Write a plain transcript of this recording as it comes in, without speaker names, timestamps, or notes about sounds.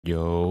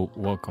Yo,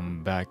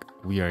 welcome back.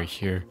 We are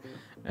here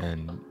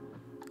and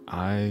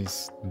I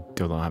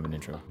still don't have an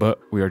intro, but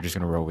we are just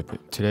gonna roll with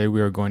it. Today we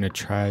are going to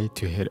try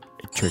to hit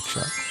a trick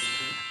shot.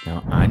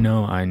 Now I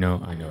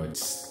know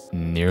it's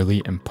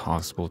nearly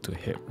impossible to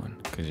hit one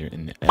because you're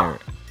in the air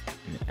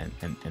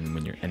and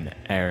when you're in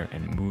the air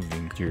and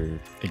moving,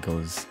 it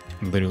goes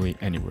literally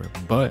anywhere.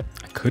 But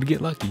I could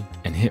get lucky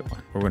and hit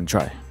one. We're gonna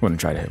try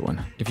to hit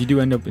one. If you do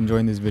end up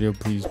enjoying this video,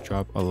 please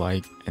drop a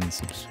like and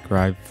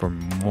subscribe for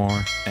more,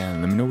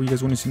 and let me know what you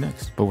guys want to see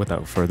next. But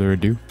without further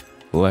ado,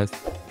 let's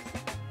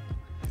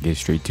get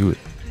straight to it.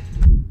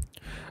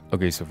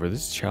 Okay, so for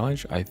this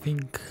challenge, I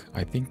think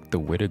the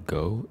way to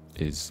go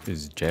is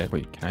jet.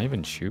 Wait, can I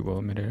even shoot while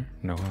I'm midair?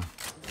 No, huh?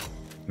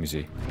 Let me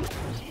see.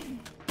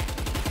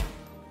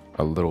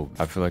 A little.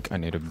 I feel like I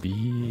need to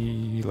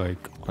be like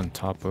on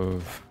top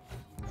of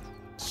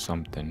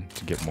something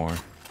to get more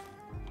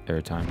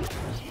airtime.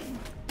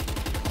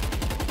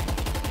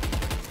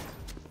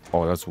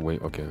 Oh, that's way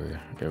okay.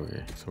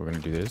 So we're gonna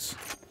do this.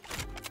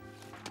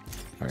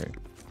 All right,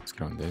 let's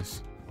get on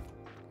this.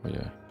 Oh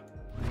yeah.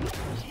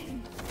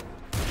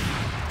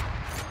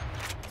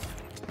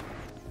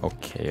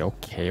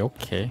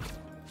 Okay.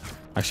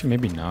 Actually,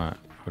 maybe not.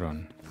 Hold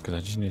on, because I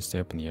just need to stay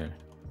up in the air.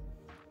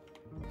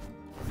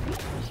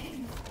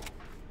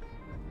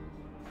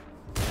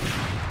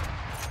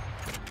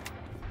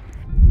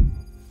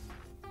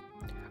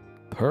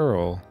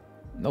 Pearl?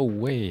 No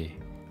way.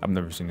 I've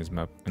never seen this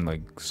map in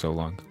like so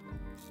long.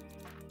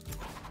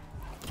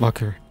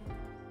 Locker.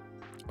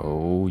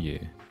 Oh yeah,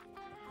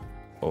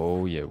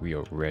 we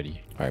are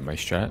ready. All right, my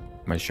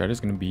strat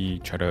is gonna be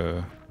try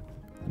to,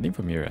 I think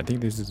from here, I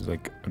think this is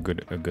like a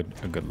good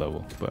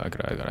level, but I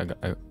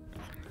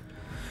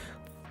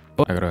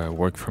gotta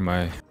work for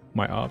my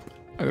op.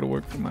 I gotta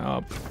work for my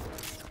op.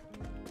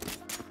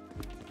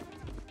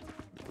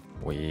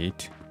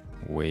 Wait.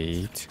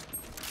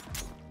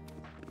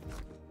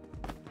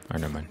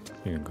 Alright, never mind.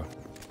 You can go.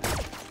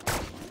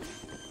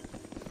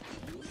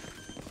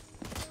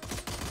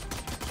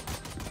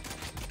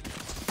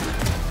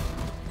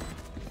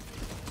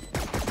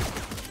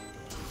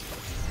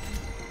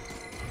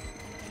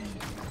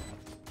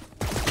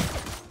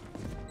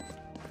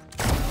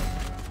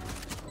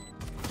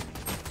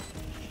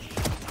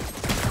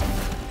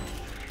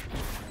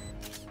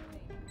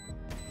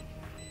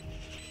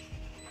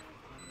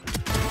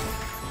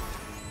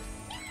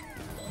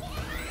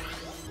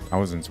 I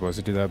wasn't supposed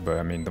to do that, but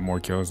I mean, the more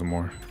kills, the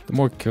more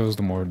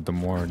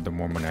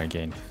money I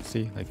gain.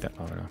 See, like that.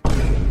 Oh no,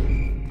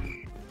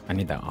 I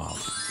need that op.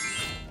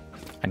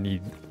 I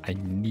need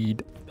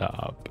the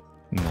op.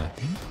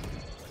 Nothing.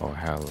 Oh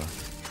hella.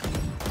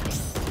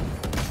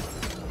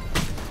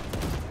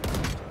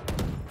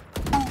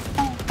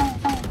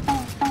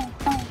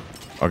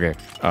 Okay.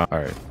 All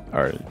right.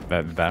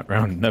 That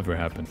round never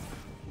happened.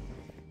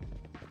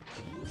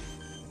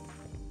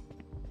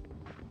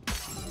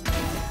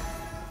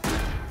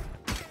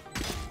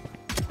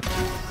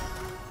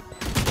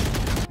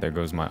 There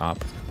goes my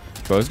op.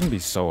 Bro, it's gonna be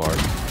so hard.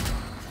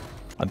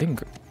 I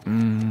think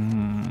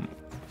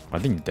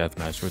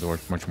deathmatch would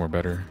work much more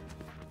better.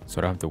 So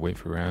I don't have to wait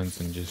for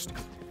rounds and just,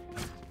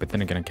 but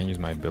then again, I can't use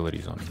my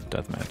abilities on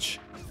deathmatch.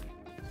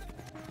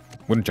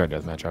 I'm gonna try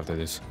deathmatch after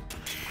this.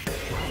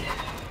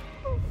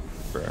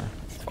 Bruh.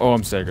 Oh,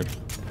 I'm staggered.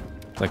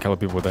 Like hella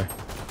people there.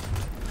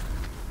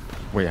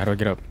 Wait, how do I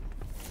get up?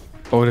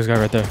 Oh, this guy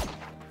right there.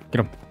 Get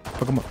him.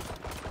 Fuck him up.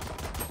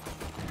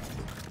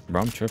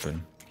 Bro, I'm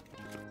tripping.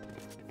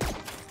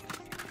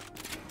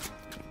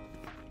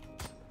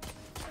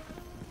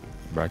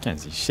 Bro, I can't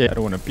see shit. I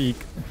don't want to peek.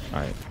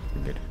 Alright,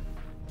 we're good.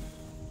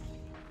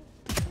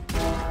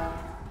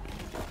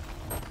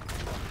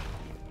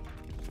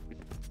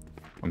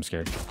 I'm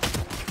scared.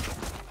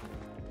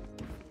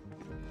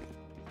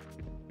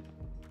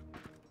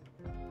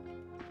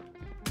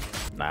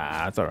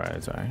 Nah, it's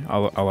alright.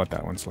 I'll let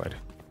that one slide.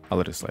 I'll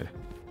let it slide.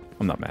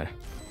 I'm not mad.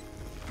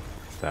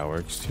 That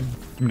works too.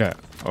 Give me that.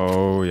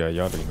 Oh yeah,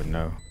 y'all don't even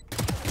know.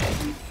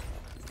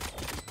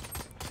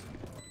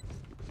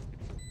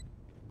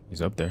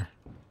 He's up there.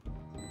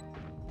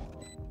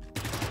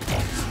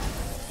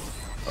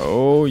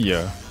 Oh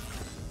yeah.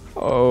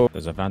 Oh,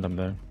 there's a phantom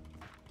there.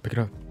 Pick it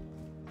up.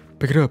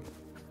 Pick it up.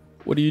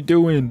 What are you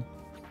doing?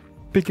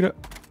 Pick it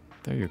up.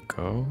 There you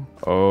go.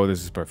 Oh,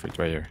 this is perfect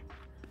right here.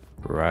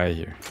 Right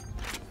here.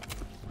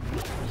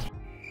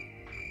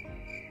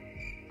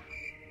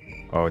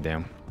 Oh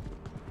damn.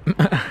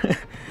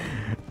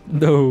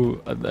 No,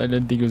 I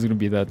didn't think it was gonna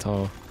be that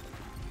tall.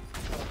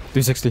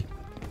 360.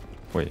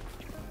 Wait.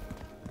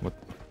 What?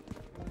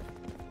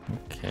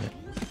 Okay.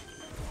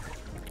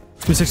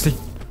 360.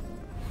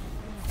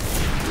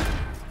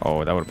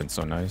 Oh, that would have been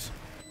so nice.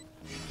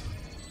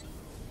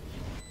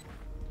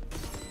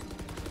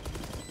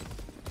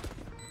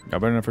 I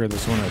better not forget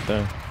this one right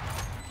there.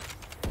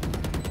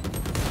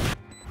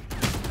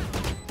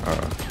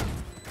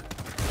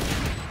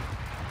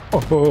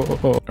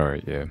 Oh.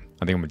 Alright, yeah.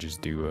 I think I'm gonna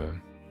just do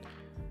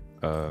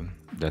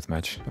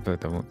deathmatch. I feel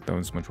like that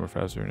one's much more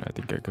faster, and I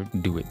think I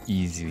could do it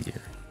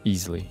easier.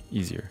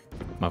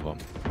 My bomb.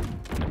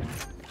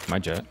 My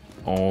jet.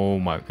 Oh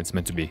my, it's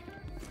meant to be.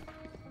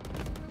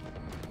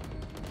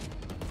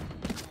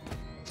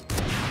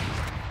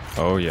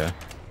 Oh yeah.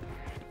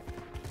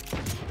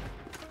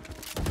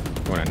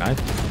 Want a knife?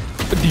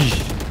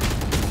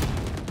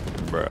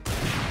 Bruh.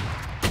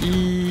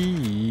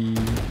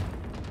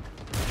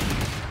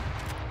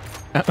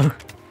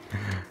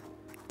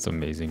 It's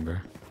amazing, bro.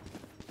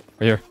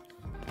 Right here.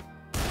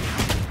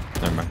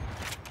 Never mind.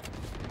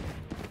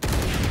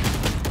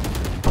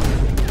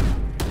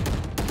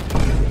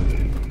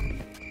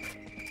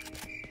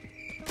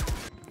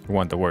 We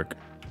want the work.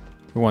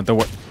 We want the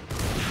work.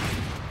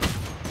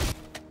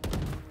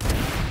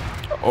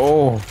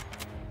 Oh.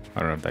 I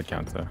don't know if that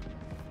counts though.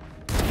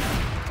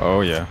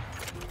 Oh yeah.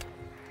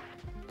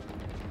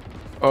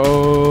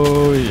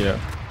 Oh yeah.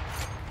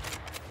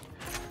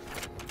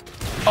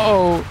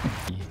 Oh.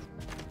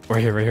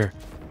 Right here, right here.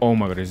 Oh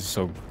my god, it's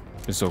so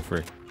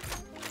free.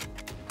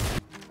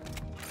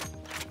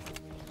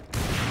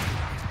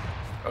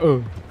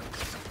 Oh.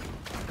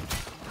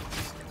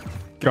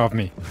 Get off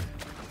me.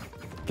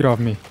 Get off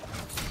me.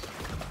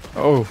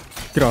 Oh,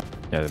 get off.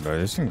 Yeah, bro,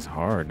 this thing's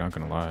hard, not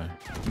gonna lie.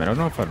 Man, I don't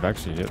know if I've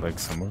actually hit like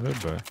some of it,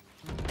 but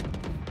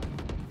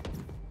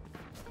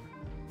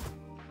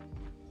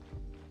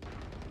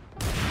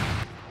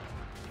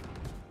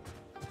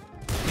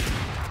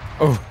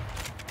oh.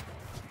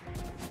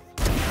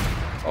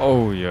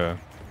 Oh yeah.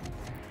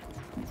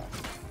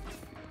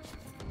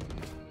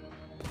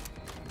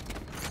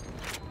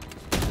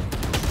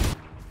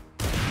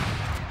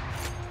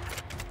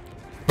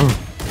 Oh.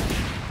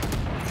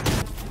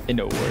 In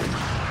a word.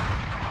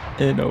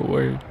 In a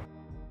word.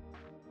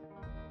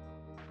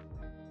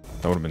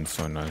 That would have been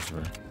so nice,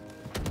 bro.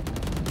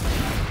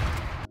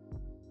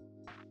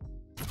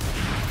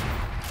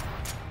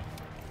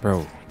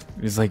 Bro,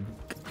 it's like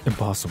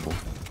impossible.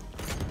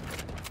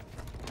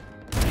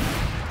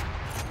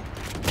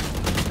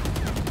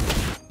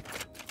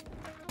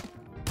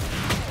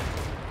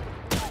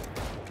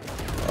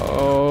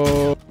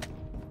 Oh.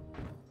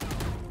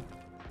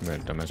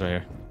 Man, dumbass right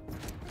here.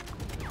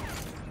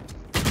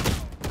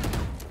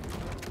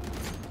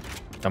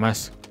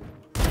 Dumbass.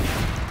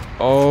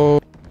 Oh.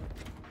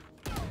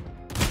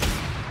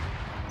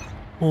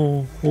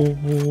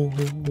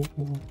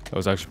 That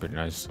was actually pretty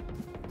nice.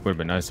 Would have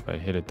been nice if I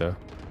hit it though.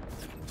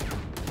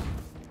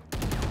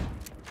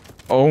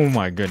 Oh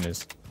my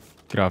goodness.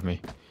 Get off me.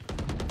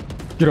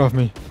 Get off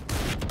me.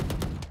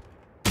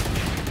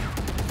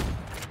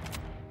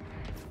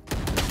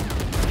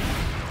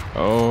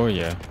 Oh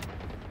yeah.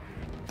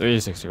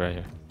 360 right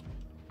here.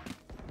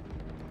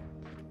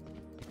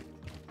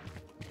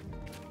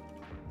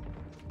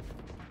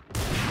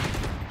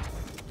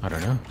 I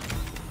don't know.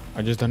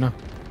 I just don't know.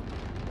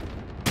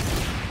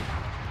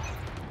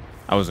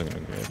 I wasn't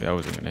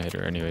gonna hit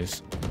her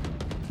anyways.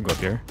 Go up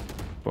here.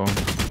 Boom.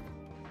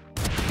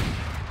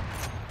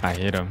 I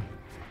hit him.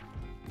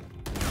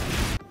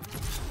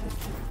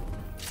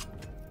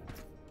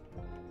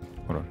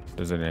 Hold on.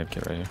 There's an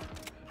AFK right here.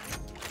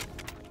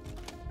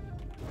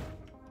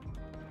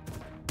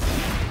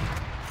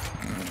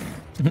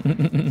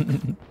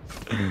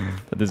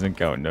 That doesn't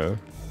count, no.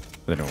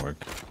 That didn't work.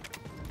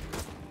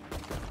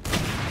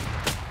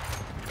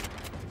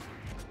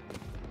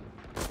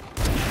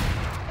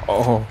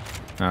 Oh.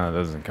 No, that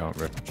doesn't count,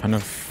 bro. I'm trying to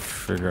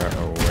figure out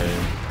a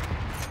way.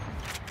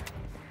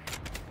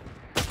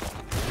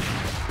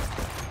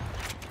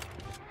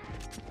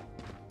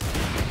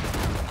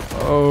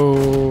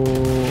 Oh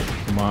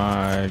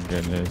my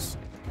goodness.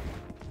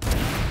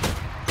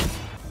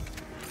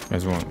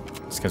 These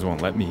guys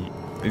won't let me.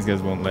 These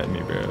guys won't let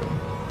me, bro.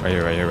 Right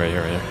here, right here, right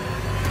here, right here.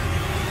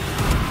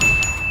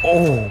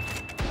 Oh!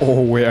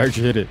 Oh, wait, I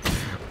actually hit it.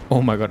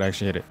 Oh my god, I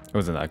actually hit it. It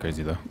wasn't that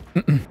crazy, though.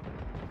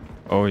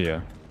 Oh,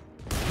 yeah.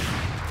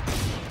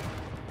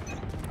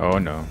 Oh,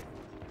 no.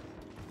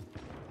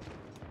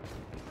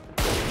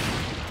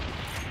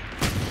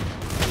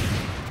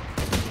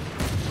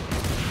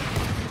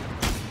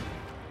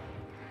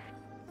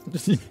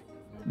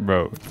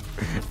 Bro,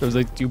 there was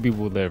like 2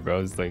 people there, bro. I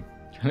was like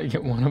trying to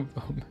get one of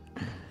them.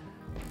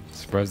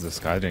 Surprised the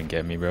sky didn't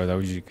get me, bro. That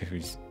was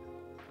just...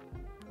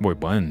 Boy,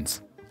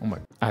 buns. Oh my...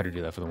 I had to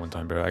do that for the one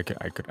time, bro. I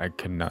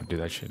could not do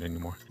that shit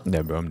anymore.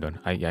 Yeah, bro, I'm done.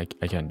 I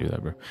can't do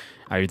that, bro.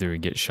 I either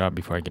get shot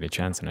before I get a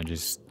chance, and I'm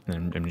just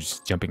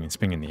jumping and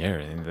spinning in the air,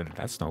 and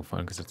that's no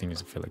fun. Because the thing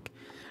is, I feel like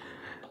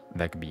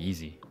that could be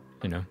easy,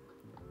 you know.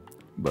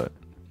 But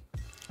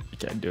I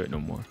can't do it no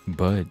more.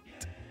 But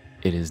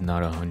it is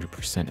not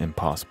 100%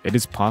 impossible. It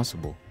is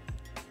possible.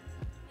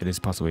 It is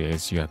possible.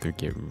 Yes, you have to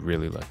get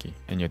really lucky,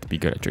 and you have to be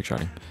good at trick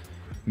shotting.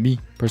 Me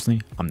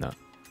personally, I'm not,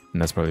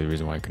 and that's probably the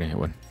reason why I couldn't hit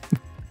one.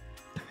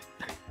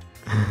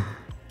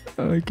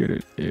 I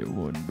couldn't hit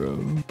one, bro.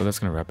 But that's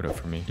gonna wrap it up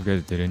for me. If you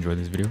guys did enjoy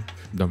this video,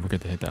 don't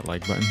forget to hit that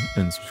like button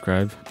and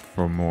subscribe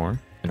for more,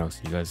 and I'll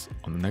see you guys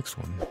on the next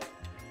one.